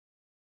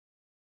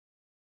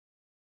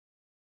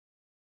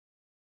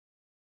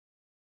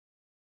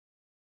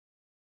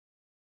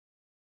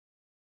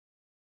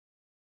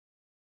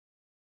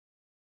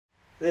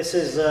This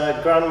is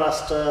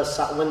Grandmaster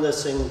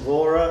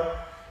Vohra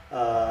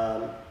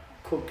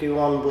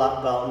Kukkiwon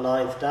Black Belt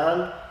 9th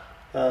Dan.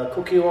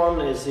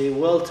 Kukkiwon is the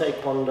World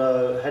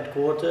Taekwondo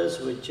Headquarters,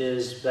 which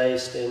is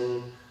based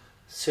in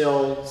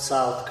Seoul,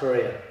 South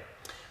Korea.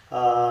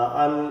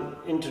 I'm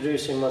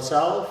introducing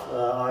myself.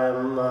 I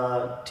am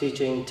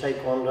teaching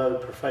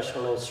Taekwondo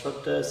professional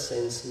instructor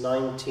since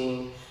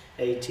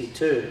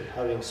 1982,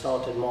 having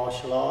started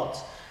martial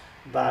arts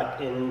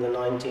back in the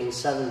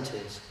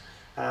 1970s.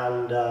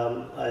 And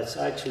I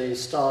actually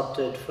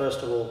started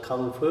first of all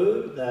Kung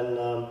Fu, then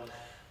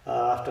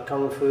after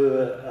Kung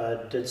Fu I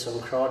did some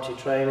karate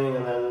training,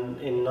 and then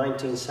in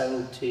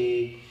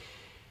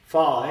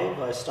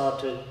 1975 I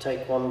started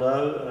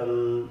Taekwondo,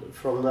 and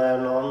from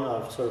then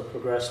on I've sort of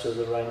progressed through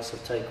the ranks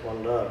of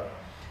Taekwondo.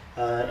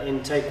 In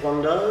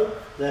Taekwondo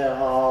there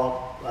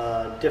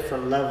are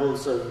different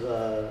levels of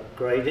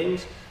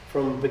gradings.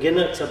 From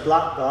beginner to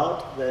black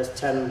belt there's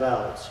 10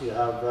 belts. You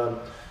have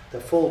the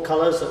full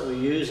colors that we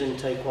use in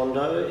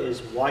Taekwondo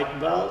is white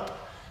belt,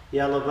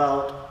 yellow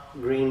belt,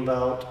 green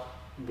belt,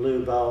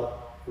 blue belt,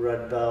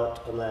 red belt,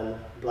 and then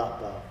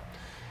black belt.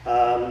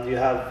 You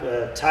have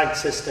a tag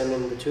system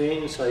in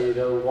between, so you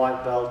go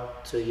white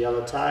belt to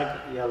yellow tag,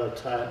 yellow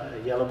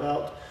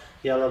belt,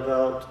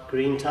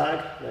 green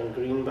tag, then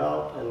green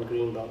belt, and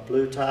green belt,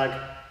 blue tag,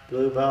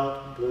 blue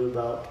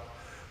belt,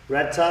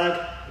 red tag,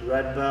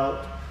 red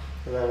belt,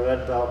 and then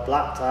red belt,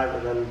 black tag,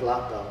 and then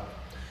black belt.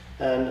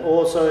 And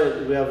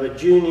also we have a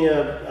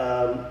junior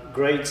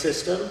grade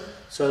system,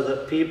 so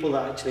that people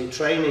that actually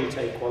train in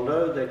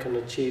Taekwondo, they can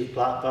achieve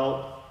black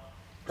belt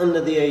under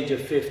the age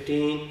of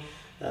 15,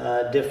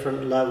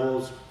 different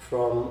levels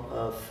from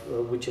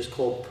which is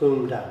called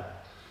Poom Dan.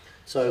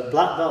 So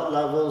black belt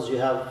levels you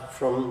have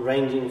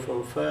ranging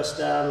from 1st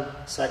Dan,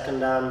 2nd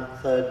Dan,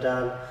 3rd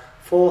Dan,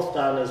 4th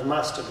Dan is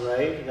master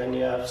grade, then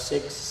you have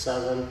 6,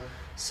 7,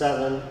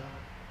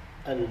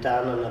 and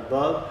Dan and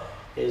above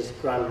is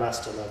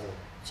grandmaster level.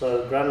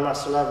 So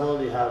grandmaster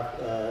level you have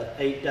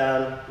 8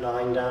 Dan,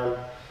 9 Dan,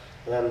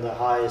 and then the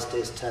highest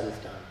is 10th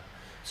Dan.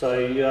 So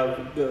you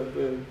have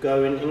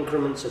go in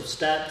increments of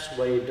steps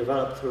where you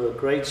develop through a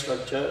grade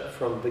structure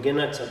from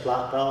beginner to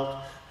black belt,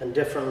 and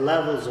different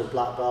levels of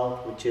black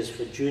belt, which is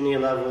for junior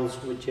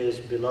levels, which is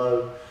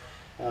below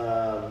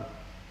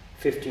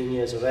 15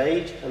 years of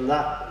age. And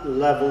that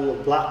level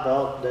of black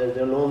belt, they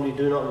normally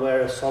do not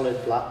wear a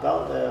solid black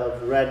belt. They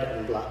have red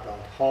and black belt,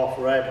 half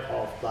red,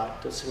 half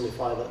black, to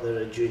signify that they're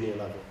a junior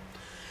level.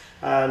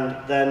 And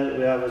then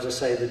we have, as I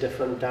say, the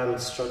different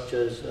dance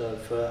structures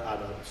for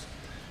adults.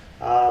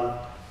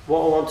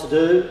 What I want to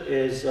do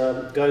is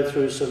go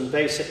through some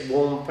basic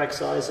warm-up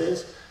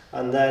exercises,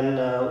 and then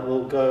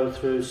we'll go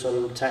through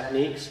some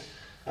techniques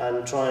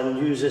and try and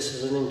use this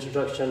as an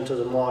introduction to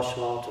the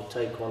martial art of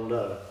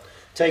Taekwondo.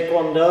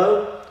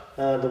 Taekwondo,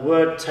 the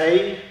word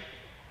Tae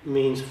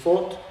means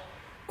foot,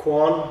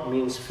 Kwon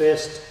means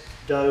fist,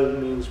 Do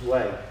means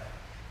way.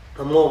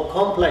 A more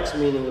complex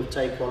meaning of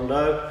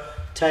Taekwondo,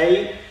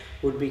 Tae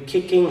would be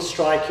kicking,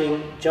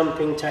 striking,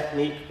 jumping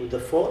technique with the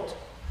foot.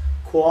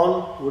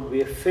 Kwon would be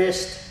a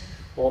fist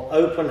or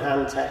open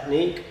hand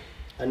technique,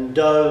 and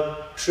Do,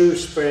 true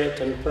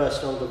spirit and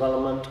personal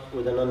development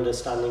with an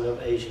understanding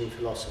of Asian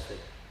philosophy.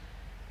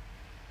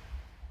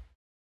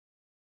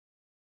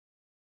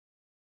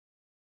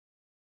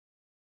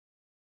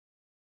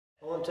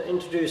 I want to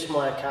introduce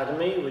my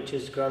academy, which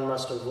is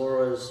Grandmaster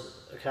Vohra's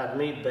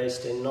Academy,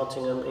 based in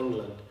Nottingham,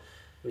 England,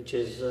 which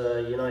is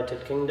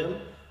United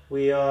Kingdom.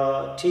 We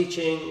are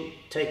teaching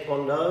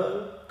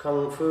Taekwondo,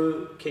 Kung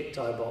Fu, Kick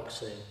Thai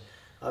boxing.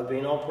 I've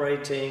been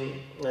operating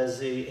as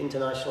the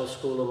International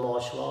School of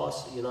Martial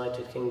Arts,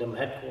 United Kingdom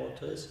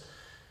Headquarters,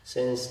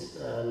 since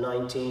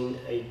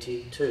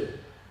 1982.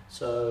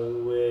 So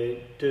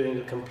we're doing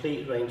a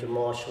complete range of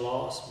martial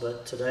arts,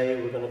 but today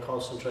we're going to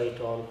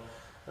concentrate on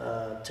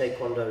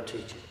Taekwondo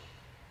teaching.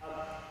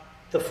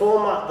 The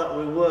format that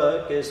we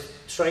work is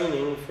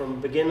training from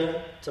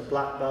beginner to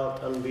black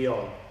belt and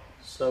beyond.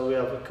 So we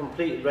have a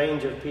complete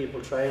range of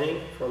people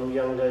training, from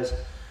young as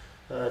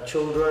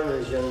children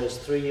as young as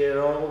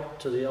 3-year-old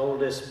to the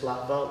oldest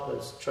black belt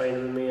that's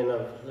trained with me and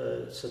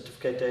a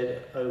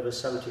certificate over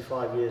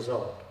 75 years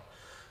old.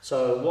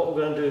 So what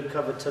we're going to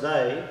cover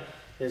today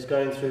is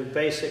going through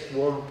basic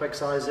warm-up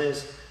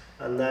exercises,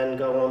 and then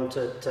go on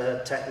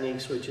to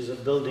techniques, which is a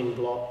building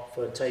block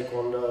for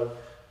Taekwondo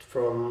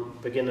from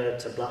beginner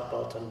to black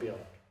belt and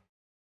beyond.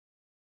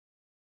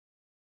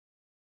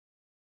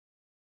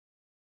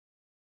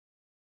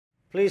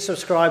 Please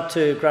subscribe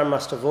to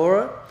Grandmaster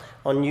Vohra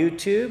on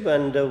YouTube,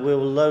 and we'll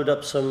load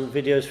up some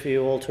videos for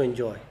you all to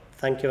enjoy.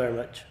 Thank you very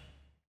much.